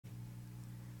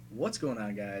What's going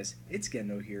on, guys? It's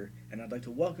Gendo here, and I'd like to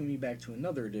welcome you back to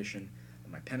another edition of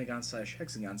my Pentagon slash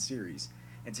Hexagon series.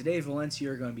 And today,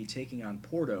 Valencia are going to be taking on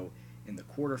Porto in the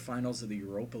quarterfinals of the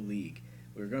Europa League.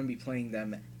 We're going to be playing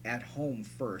them at home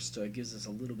first, so it gives us a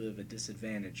little bit of a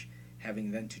disadvantage,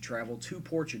 having then to travel to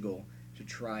Portugal to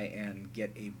try and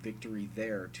get a victory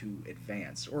there to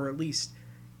advance, or at least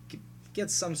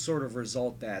get some sort of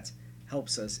result that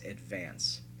helps us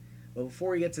advance. But before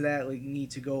we get to that, we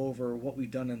need to go over what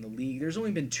we've done in the league. There's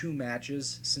only been 2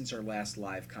 matches since our last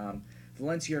live com.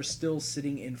 Valencia are still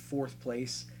sitting in 4th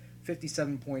place,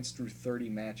 57 points through 30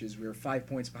 matches. We are 5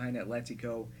 points behind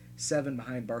Atletico, 7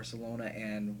 behind Barcelona,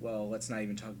 and, well, let's not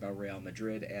even talk about Real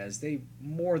Madrid, as they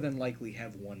more than likely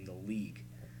have won the league.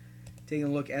 Taking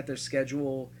a look at their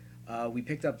schedule, we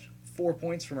picked up 4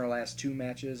 points from our last 2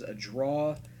 matches. A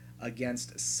draw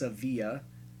against Sevilla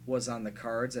was on the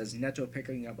cards, as Neto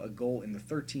picking up a goal in the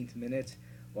 13th minute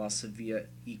while Sevilla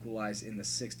equalized in the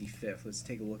 65th. Let's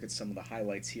take a look at some of the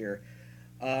highlights here.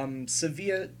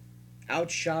 Sevilla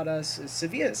outshot us.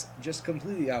 Sevilla just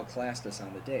completely outclassed us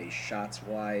on the day, shots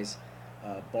wise,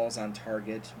 balls on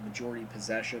target, majority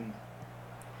possession.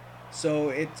 So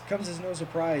it comes as no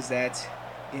surprise that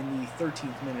in the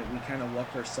 13th minute we kind of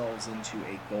lucked ourselves into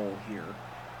a goal here.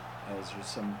 There's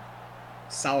just some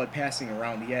solid passing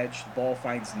around the edge. The ball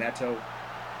finds Neto.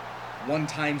 One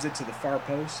times it to the far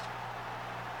post.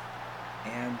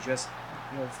 And just,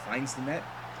 finds the net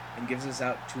and gives us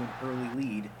out to an early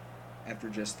lead after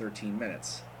just 13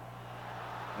 minutes.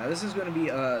 Now this is going to be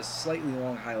a slightly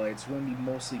long highlight. It's going to be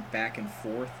mostly back and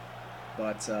forth.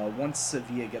 But once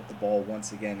Sevilla get the ball,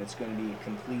 once again, it's going to be a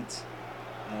complete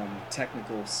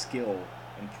technical skill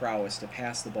and prowess to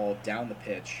pass the ball down the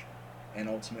pitch and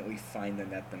ultimately find the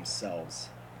net themselves.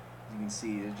 As you can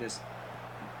see,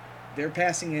 they're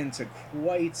passing into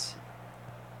quite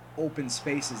open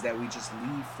spaces that we just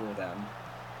leave for them.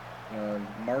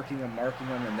 Marking them,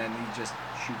 and then he just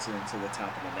shoots it into the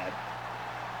top of the net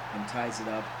and ties it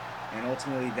up. And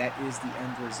ultimately, that is the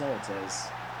end result, as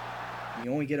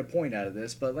you only get a point out of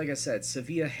this. But like I said,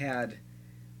 Sevilla had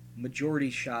majority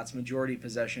shots, majority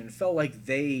possession. It felt like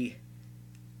they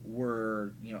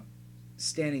were,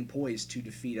 standing poised to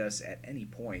defeat us at any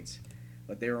point,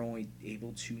 but they were only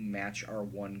able to match our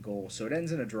 1 goal. So it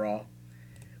ends in a draw.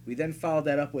 We then followed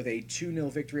that up with a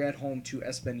 2-0 victory at home to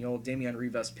Espanyol. Damian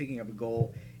Rivas picking up a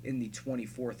goal in the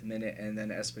 24th minute, and then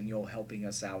Espanyol helping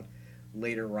us out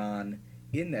later on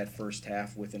in that first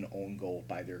half with an own goal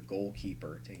by their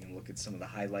goalkeeper. Taking a look at some of the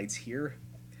highlights here.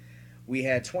 We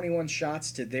had 21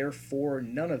 shots to their 4.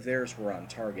 None of theirs were on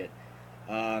target.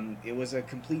 It was a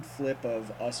complete flip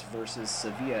of us versus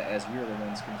Sevilla, as we were the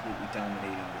ones completely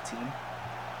dominating the team.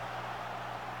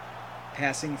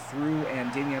 Passing through,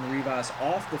 and Damian Rivas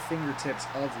off the fingertips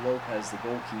of Lopez, the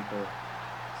goalkeeper.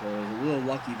 So it was a little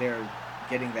lucky there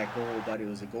getting that goal, but it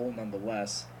was a goal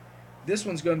nonetheless. This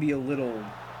one's going to be a little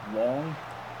long,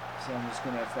 so I'm just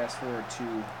going to fast forward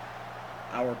to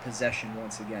our possession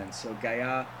once again. So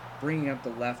Gaia bringing up the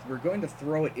left. We're going to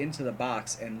throw it into the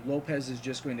box, and Lopez is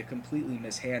just going to completely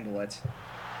mishandle it.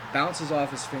 Bounces off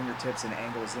his fingertips and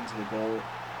angles into the goal.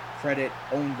 Credit,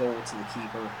 own goal to the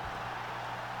keeper.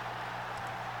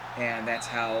 And that's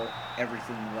how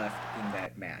everything left in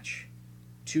that match.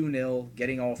 2-0,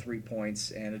 getting all 3 points,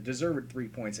 and a deserved 3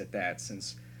 points at that,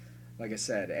 since, like I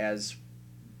said, as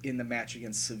in the match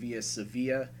against Sevilla,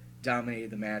 Sevilla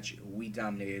dominated the match. We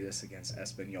dominated this against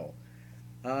Espanyol.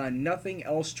 Nothing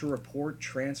else to report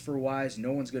transfer-wise.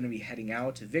 No one's going to be heading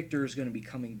out. Victor is going to be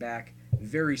coming back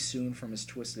very soon from his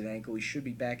twisted ankle. He should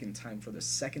be back in time for the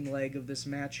second leg of this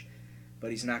match, but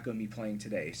he's not going to be playing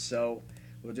today. So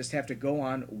we'll just have to go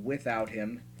on without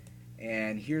him.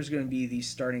 And here's going to be the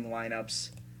starting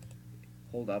lineups.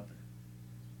 Hold up.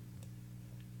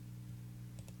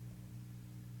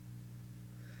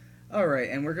 Alright,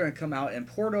 and we're going to come out, and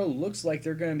Porto looks like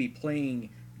they're going to be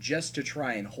playing just to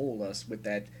try and hold us with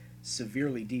that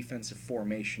severely defensive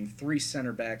formation. 3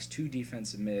 center backs, 2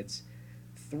 defensive mids,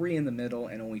 3 in the middle,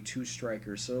 and only 2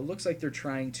 strikers. So it looks like they're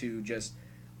trying to just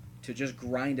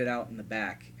grind it out in the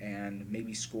back and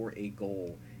maybe score a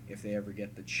goal if they ever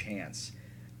get the chance.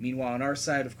 Meanwhile, on our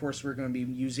side, of course, we're going to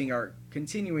be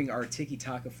continuing our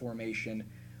tiki-taka formation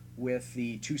with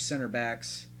the 2 center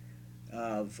backs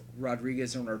of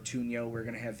Rodriguez and Ortuño. We're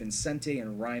going to have Vicente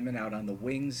and Ryman out on the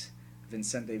wings.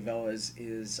 Vicente Velez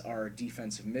is our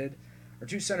defensive mid. Our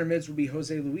 2 center mids will be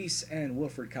Jose Luis and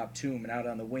Wilfred Koptum, and out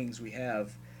on the wings we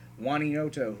have Wani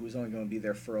Noto, who's only going to be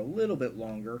there for a little bit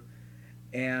longer,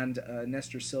 and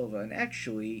Nestor Silva. And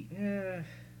actually,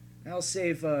 I'll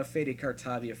save Fede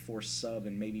Cartavia for sub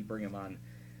and maybe bring him on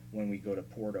when we go to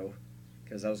Porto,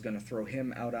 because I was going to throw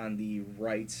him out on the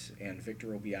right and Victor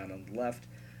will be out on the left.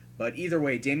 But either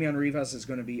way, Damian Rivas is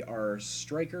going to be our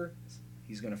striker.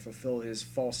 He's going to fulfill his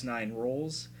false nine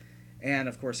roles. And,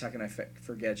 of course, how can I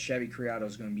forget, Xavi Criado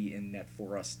is going to be in net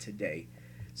for us today.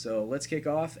 So let's kick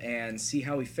off and see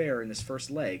how we fare in this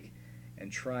first leg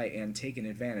and try and take an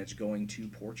advantage going to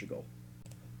Portugal.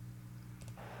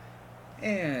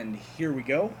 And here we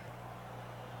go.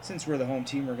 Since we're the home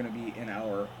team, we're going to be in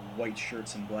our white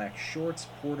shirts and black shorts.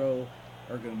 Porto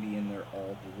are going to be in their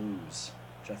all blues,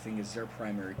 which I think is their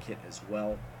primary kit as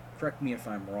well. Correct me if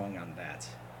I'm wrong on that.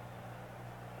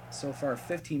 So far,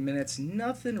 15 minutes,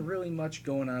 nothing really much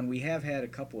going on. We have had a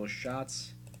couple of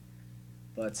shots,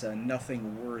 but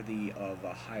nothing worthy of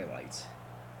a highlight.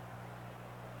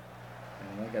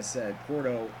 And like I said,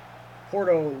 Porto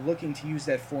looking to use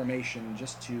that formation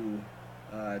just to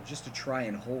try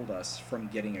and hold us from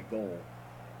getting a goal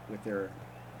with their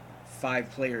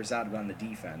 5 players out on the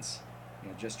defense,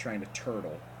 just trying to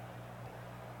turtle.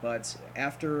 But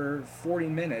after 40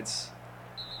 minutes,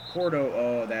 Porto,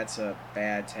 oh, that's a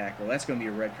bad tackle. That's going to be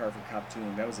a red card for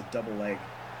Kaptoum. That was a double leg.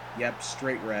 Yep,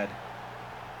 straight red.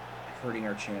 Hurting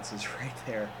our chances right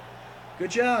there.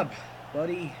 Good job,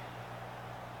 buddy.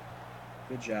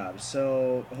 Good job.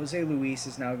 So Jose Luis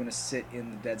is now going to sit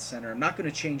in the dead center. I'm not going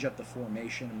to change up the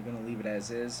formation. I'm going to leave it as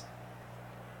is.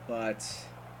 But,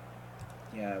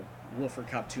 yeah, Wilfred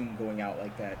Kaptoum going out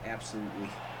like that absolutely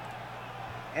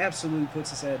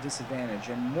puts us at a disadvantage.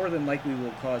 And more than likely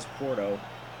will cause Porto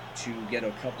to get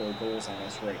a couple of goals on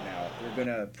us right now. They're going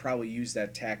to probably use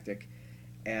that tactic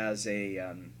as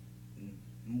a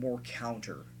more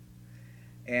counter.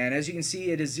 And as you can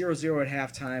see, it is 0-0 at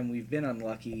halftime. We've been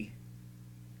unlucky.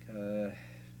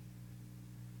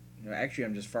 Actually,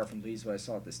 I'm just far from pleased with what I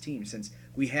saw with this team since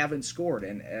we haven't scored.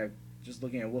 And just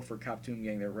looking at Wilfred Kaptoum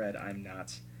getting their red, I'm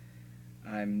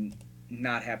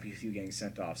not happy with you getting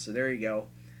sent off. So there you go.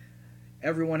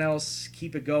 Everyone else,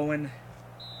 keep it going.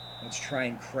 Let's try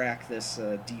and crack this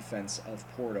defense of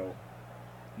Porto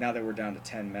now that we're down to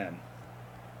 10 men.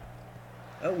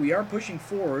 Oh, we are pushing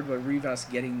forward, but Rivas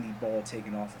getting the ball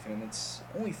taken off of him. It's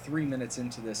only 3 minutes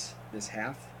into this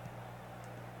half.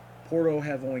 Porto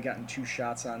have only gotten 2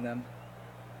 shots on them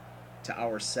to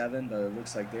our 7, but it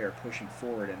looks like they are pushing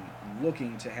forward and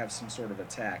looking to have some sort of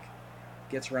attack.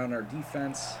 Gets around our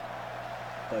defense,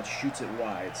 but shoots it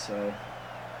wide, so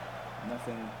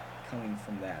nothing coming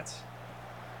from that.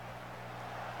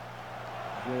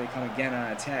 Here they come again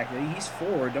on attack. He's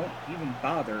forward, don't even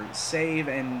bother. Save,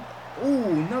 and ooh,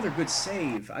 another good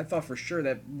save. I thought for sure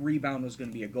that rebound was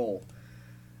going to be a goal.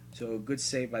 So good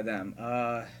save by them.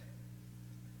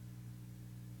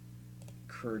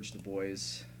 Encourage the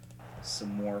boys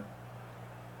some more.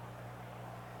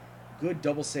 Good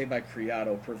double save by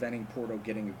Criado, preventing Porto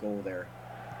getting a goal there.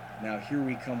 Now here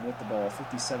we come with the ball.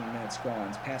 57 minutes gone.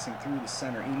 It's passing through the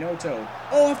center. Inoto.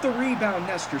 Oh, off the rebound,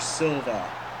 Nestor Silva.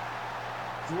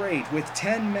 Great. With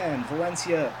 10 men,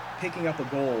 Valencia picking up a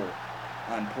goal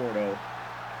on Porto.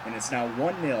 And it's now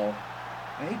 1-0.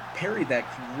 And he parried that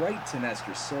right to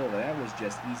Nestor Silva. That was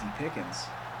just easy pickings.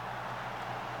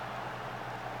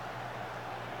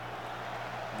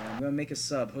 I'm going to make a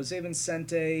sub. Jose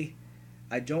Vicente,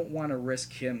 I don't want to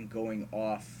risk him going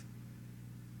off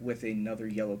with another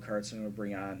yellow card, so I'm going to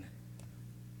bring on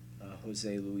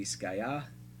Jose Luis Gaya.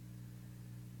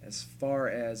 As far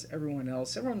as everyone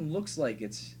else, everyone looks like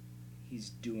he's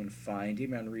doing fine.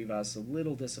 Damian Rivas, a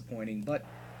little disappointing, but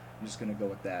I'm just going to go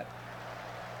with that.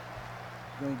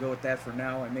 I'm going to go with that for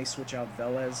now. I may switch out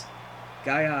Velez.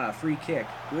 Gaya, free kick.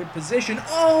 Good position.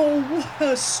 Oh, what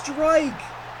a strike!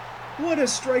 What a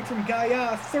strike from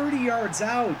Gaya, 30 yards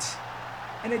out.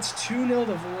 And it's 2-0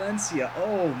 to Valencia.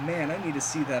 Oh, man, I need to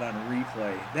see that on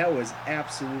replay. That was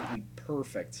absolutely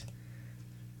perfect.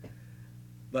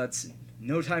 But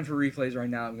no time for replays right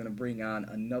now. I'm going to bring on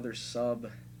another sub.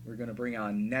 We're going to bring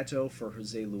on Neto for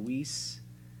Jose Luis.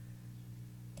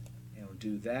 And we'll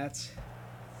do that.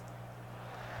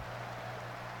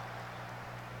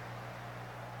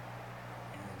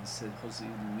 And so Jose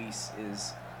Luis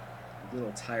is a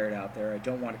little tired out there. I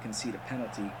don't want to concede a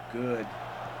penalty. Good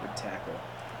tackle.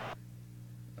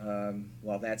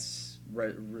 While that's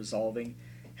resolving,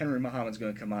 Henry Muhammad's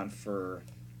going to come on for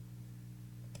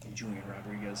Julian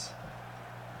Rodriguez.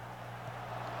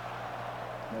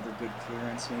 Another good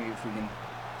clearance. Maybe if we can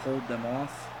hold them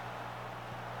off.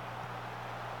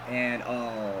 And,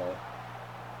 oh,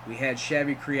 we had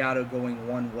Xavi Criado going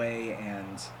one way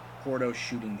and Porto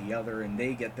shooting the other, and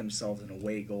they get themselves an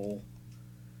away goal.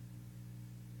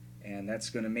 And that's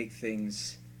going to make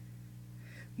things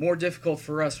more difficult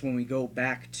for us when we go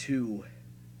back to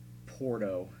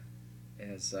Porto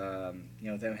as them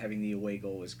having the away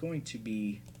goal is going to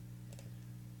be,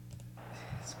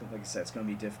 like I said, it's going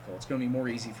to be difficult. It's going to be more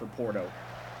easy for Porto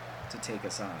to take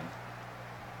us on.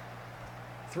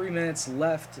 3 minutes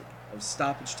left of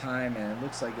stoppage time, and it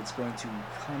looks like it's going to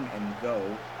come and go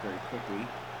very quickly.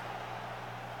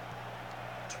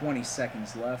 20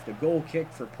 seconds left. A goal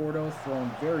kick for Porto,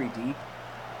 thrown very deep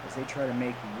as they try to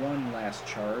make one last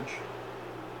charge.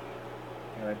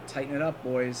 Gotta tighten it up,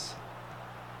 boys.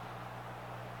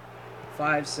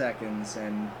 5 seconds,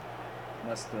 and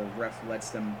unless the ref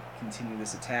lets them continue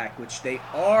this attack, which they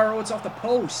are. Oh, it's off the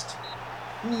post.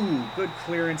 Ooh, good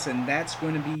clearance, and that's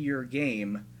going to be your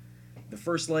game. The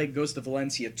first leg goes to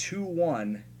Valencia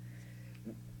 2-1.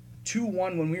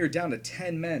 2-1 when we were down to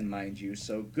 10 men, mind you,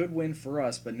 so good win for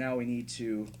us, but now we need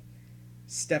to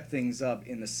step things up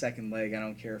in the second leg. I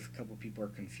don't care if a couple people are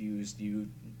confused. You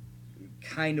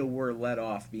kind of were let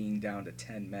off being down to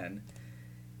 10 men.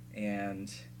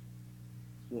 And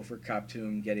Wilfred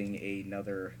Kaptoum getting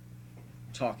another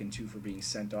talking to for being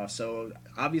sent off. So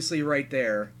obviously right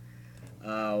there,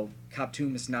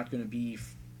 Kaptoum is not going to be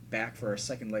back for our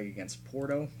second leg against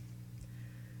Porto.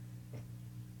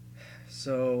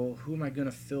 So who am I going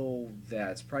to fill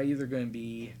that? It's probably either going to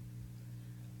be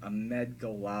Ahmed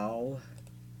Galal.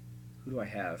 Who do I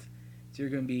have? It's either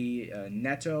going to be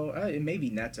Neto. It may be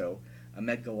Neto,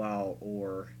 Ahmed Galal,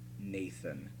 or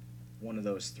Nathan. One of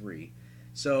those three.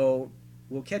 So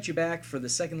we'll catch you back for the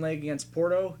second leg against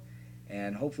Porto,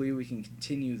 and hopefully we can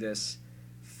continue this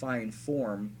fine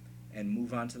form and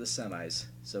move on to the semis.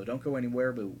 So don't go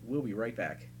anywhere, but we'll be right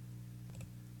back.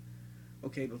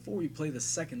 Okay, before we play the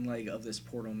second leg of this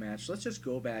Porto match, let's just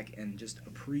go back and just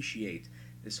appreciate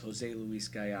this Jose Luis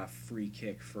Gaya free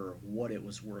kick for what it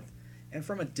was worth, and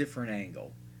from a different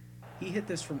angle. He hit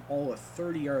this from all of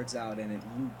 30 yards out, and it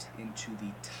looped into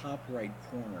the top right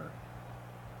corner.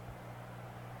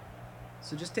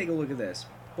 So just take a look at this.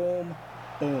 Boom,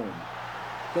 boom.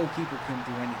 Goalkeeper couldn't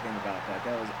do anything about that.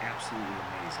 That was absolutely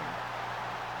amazing.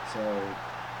 So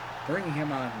bringing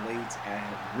him on late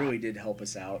really did help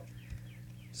us out.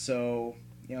 So,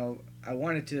 I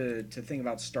wanted to think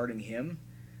about starting him,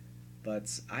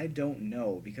 but I don't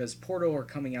know, because Porto are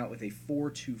coming out with a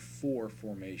 4-2-4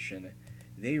 formation.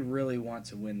 They really want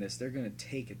to win this. They're going to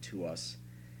take it to us.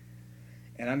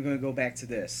 And I'm going to go back to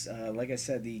this. Like I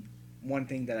said, the one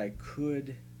thing that I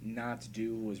could not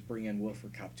do was bring in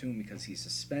Wilfred Kaptoum because he's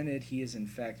suspended. He is, in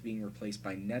fact, being replaced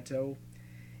by Neto.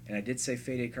 And I did say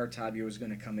Fede Cartabia was going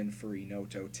to come in for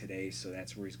Inoto today, so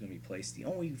that's where he's going to be placed. The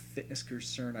only fitness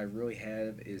concern I really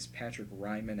have is Patrick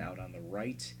Ryman out on the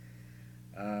right.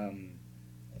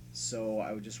 So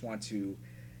I would just want to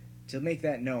make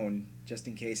that known, just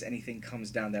in case anything comes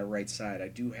down that right side. I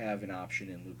do have an option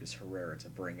in Lucas Herrera to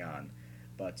bring on,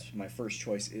 but my first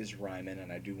choice is Ryman,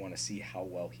 and I do want to see how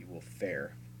well he will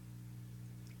fare.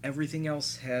 Everything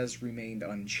else has remained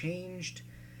unchanged.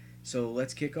 So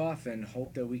let's kick off and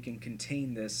hope that we can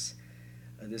contain this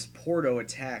Porto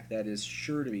attack that is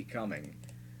sure to be coming.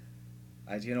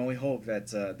 I can only hope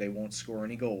that they won't score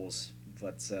any goals,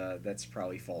 but that's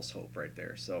probably false hope right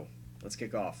there. So let's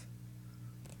kick off.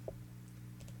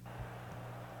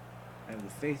 I have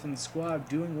the faith in the squad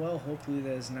doing well. Hopefully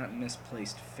that is not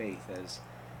misplaced faith, as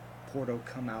Porto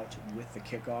come out with the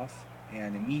kickoff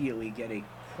and immediately get a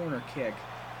corner kick.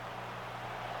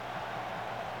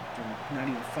 Not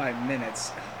even 5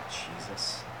 minutes. Oh,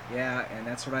 Jesus. Yeah, and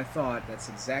that's what I thought. That's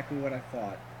exactly what I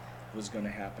thought was going to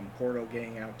happen. Porto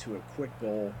getting out to a quick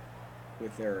goal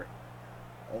with their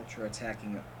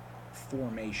ultra-attacking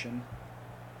formation.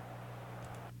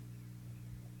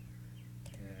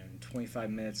 And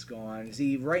 25 minutes gone.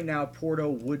 See, right now, Porto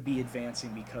would be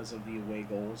advancing because of the away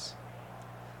goals.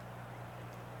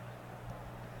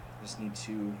 Just need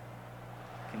to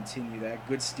continue that.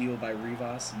 Good steal by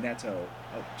Rivas. Neto.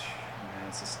 Oh, man,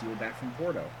 it's a steal back from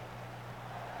Porto.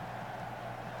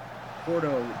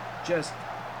 Porto just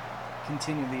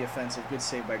continue the offensive. Good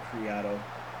save by Criado.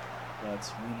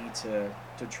 But we need to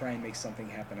try and make something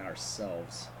happen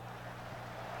ourselves.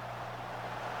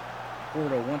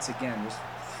 Porto, once again, just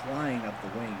flying up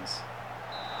the wings.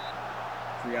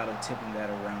 Criado tipping that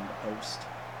around the post.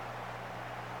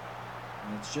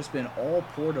 And it's just been all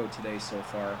Porto today so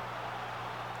far.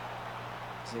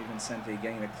 Xavier Vicente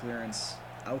getting the clearance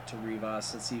out to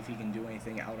Rivas. Let's see if he can do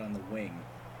anything out on the wing.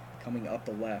 Coming up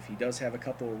the left. He does have a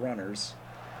couple of runners,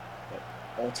 but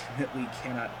ultimately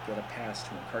cannot get a pass to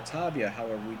him. Cartabia,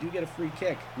 however, we do get a free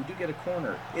kick. We do get a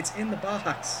corner. It's in the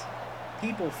box.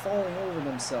 People falling over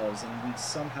themselves, and we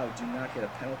somehow do not get a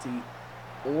penalty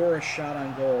or a shot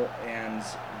on goal. And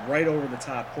right over the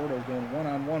top, Porto going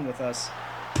one-on-one with us.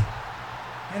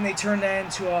 And they turn that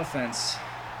into offense.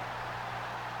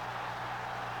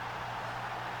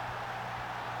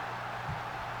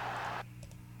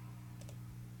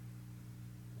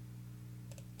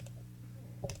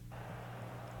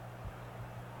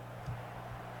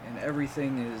 And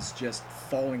everything is just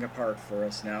falling apart for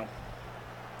us now.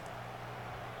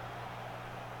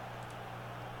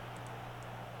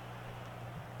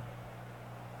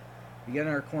 We get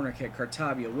our corner kick.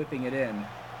 Cartabia whipping it in.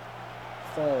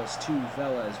 Falls to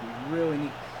Velez.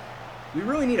 We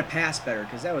really need a pass better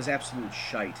because that was absolute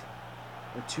shite.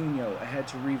 Ortuño ahead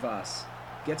to Rivas.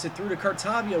 Gets it through to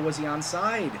Cartabia. Was he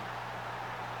onside?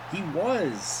 He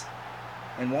was.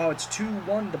 And while it's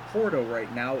 2-1 to Porto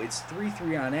right now, it's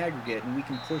 3-3 on aggregate, and we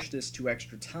can push this to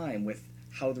extra time with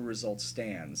how the result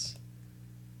stands.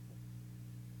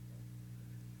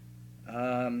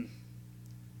 I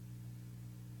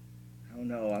don't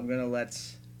know. I'm gonna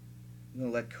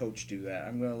let coach do that.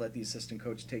 I'm gonna let the assistant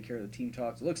coach take care of the team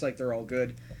talks. It looks like they're all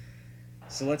good.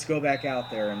 So let's go back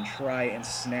out there and try and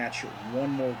snatch one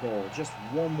more goal. Just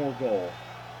one more goal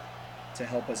to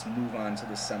help us move on to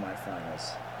the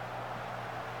semifinals.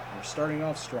 We're starting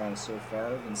off strong so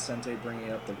far. Vincente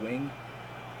bringing up the wing.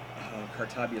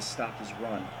 Cartabia stopped his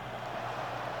run.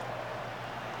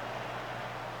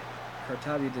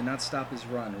 Cartabia did not stop his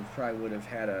run. We probably would have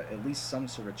had at least some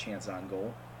sort of chance on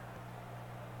goal.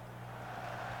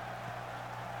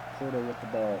 Porto with the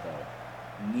ball, though.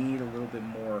 Need a little bit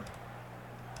more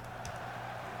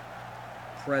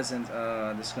present.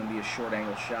 This is going to be a short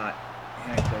angle shot.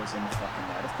 And it goes in the fucking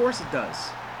net. Of course it does.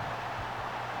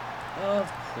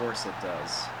 Of course it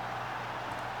does.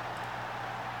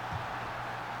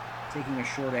 Taking a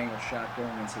short angle shot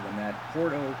going into the net.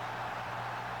 Porto,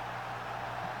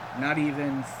 not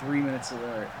even 3 minutes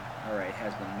later. Alright, it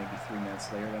has been maybe 3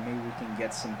 minutes later. But maybe we can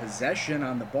get some possession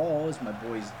on the ball as my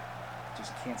boys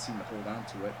just can't seem to hold on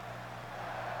to it.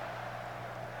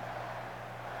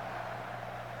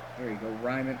 There you go,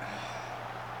 Ryman.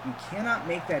 You cannot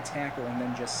make that tackle and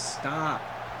then just stop.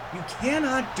 You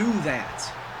cannot do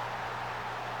that.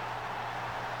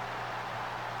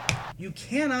 You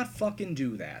cannot fucking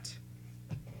do that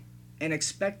and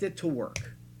expect it to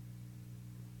work.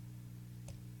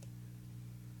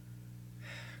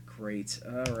 Great.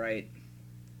 All right.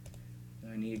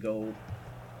 I need to go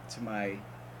to my...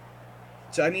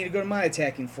 So I need to go to my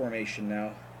attacking formation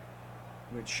now,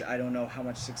 which I don't know how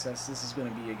much success this is going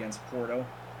to be against Porto.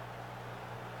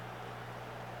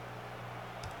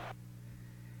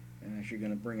 I'm actually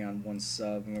going to bring on one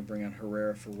sub. I'm going to bring on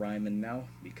Herrera for Ryman now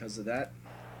because of that.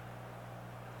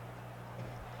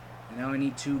 And now I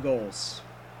need 2 goals.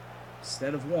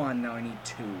 Instead of 1, now I need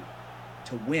 2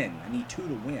 to win. I need 2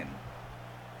 to win.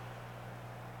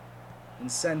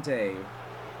 Vincente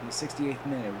in the 68th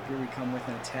minute. Here we come with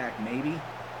an attack, maybe.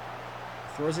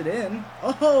 Throws it in.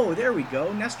 Oh, there we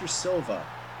go. Nestor Silva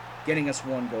getting us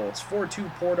 1 goal. It's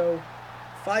 4-2 Porto.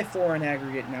 5-4 on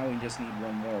aggregate. Now we just need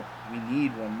 1 more. We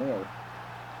need 1 more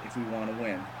if we want to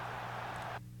win.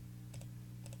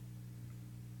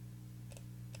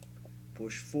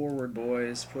 Push forward,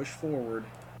 boys. Push forward.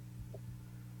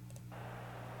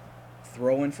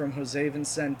 Throw in from Jose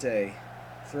Vincente.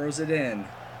 Throws it in,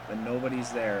 but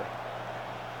nobody's there.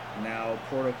 Now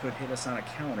Porto could hit us on a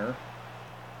counter.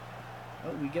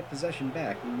 Oh, we get possession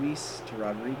back. Luis to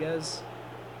Rodriguez.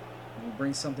 And we'll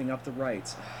bring something up the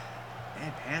right.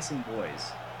 Bad passing,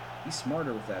 boys. Be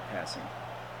smarter with that passing.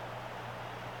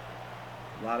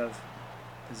 A lot of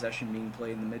possession being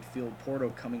played in the midfield. Porto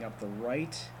coming up the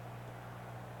right.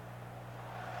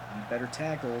 And better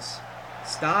tackles.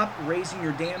 Stop raising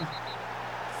your damn...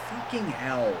 Fucking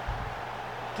hell.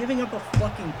 Giving up a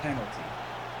fucking penalty.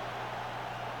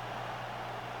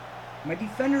 My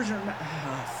defenders are not...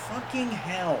 fucking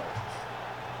hell.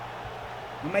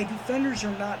 My defenders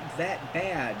are not that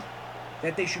bad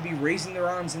that they should be raising their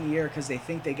arms in the air because they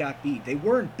think they got beat. They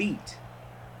weren't beat.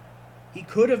 He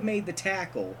could have made the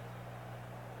tackle.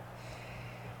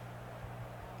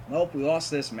 Nope, we lost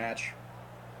this match.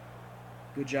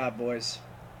 Good job, boys.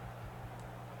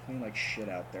 Playing like shit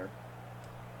out there.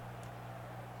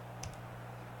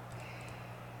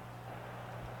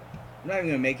 I'm not even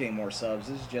going to make any more subs.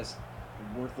 This is just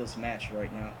a worthless match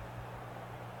right now.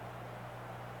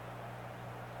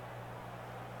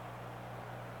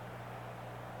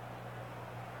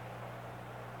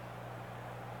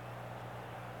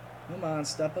 Come on,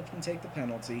 step up and take the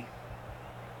penalty.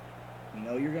 You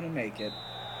know you're going to make it.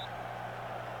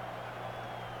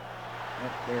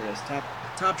 Oh, there it is.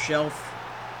 Top shelf.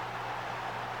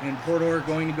 And Porto are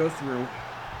going to go through.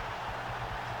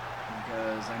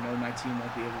 Because I know my team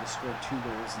won't be able to score 2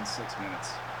 goals in 6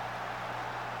 minutes.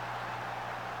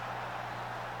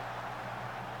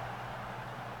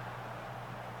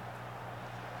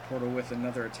 Porto with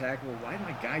another attack. Well, why did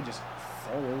my guy just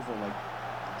fall over like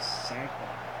a sack,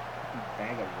 a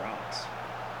bag of rocks?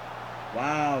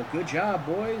 Wow, good job,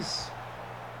 boys.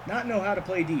 Not know how to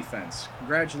play defense.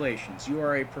 Congratulations, you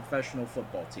are a professional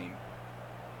football team.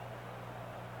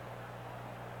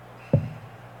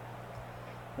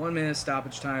 1 minute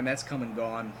stoppage time, that's come and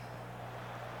gone.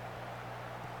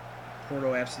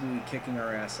 Porto absolutely kicking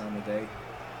our ass on the day.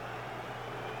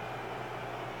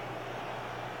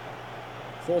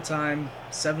 Full time,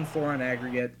 7-4 on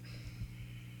aggregate.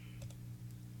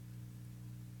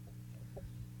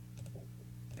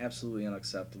 Absolutely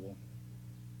unacceptable.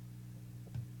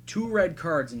 2 red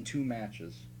cards in 2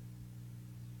 matches.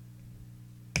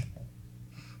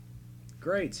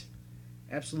 Great.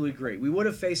 Absolutely great. We would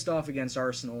have faced off against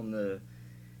Arsenal in the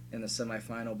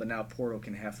semifinal, but now Porto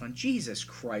can have fun. Jesus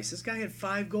Christ, this guy had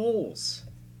 5 goals.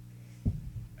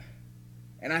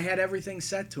 And I had everything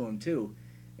set to him, too.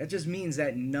 That just means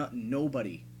that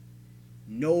nobody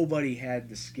had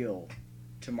the skill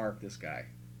to mark this guy.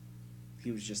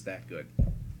 He was just that good.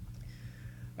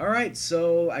 Alright,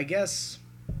 so I guess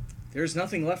there's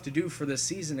nothing left to do for this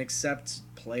season except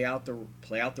play out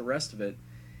the rest of it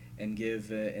and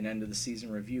give an end of the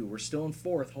season review. We're still in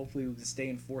 4th. Hopefully we can stay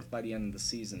in 4th by the end of the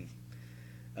season,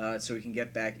 so we can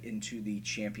get back into the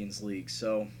Champions League.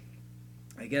 So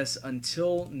I guess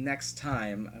until next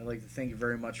time, I'd like to thank you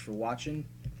very much for watching.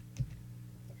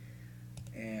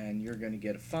 And you're going to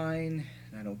get a fine.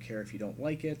 I don't care if you don't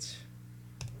like it.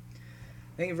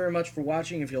 Thank you very much for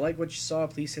watching. If you like what you saw,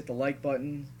 please hit the like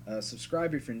button.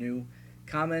 Subscribe if you're new.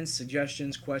 Comments,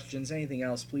 suggestions, questions, anything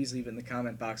else, please leave it in the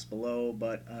comment box below.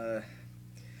 But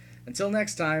until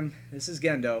next time, this is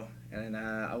Gendo, and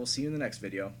I will see you in the next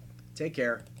video. Take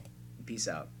care, and peace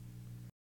out.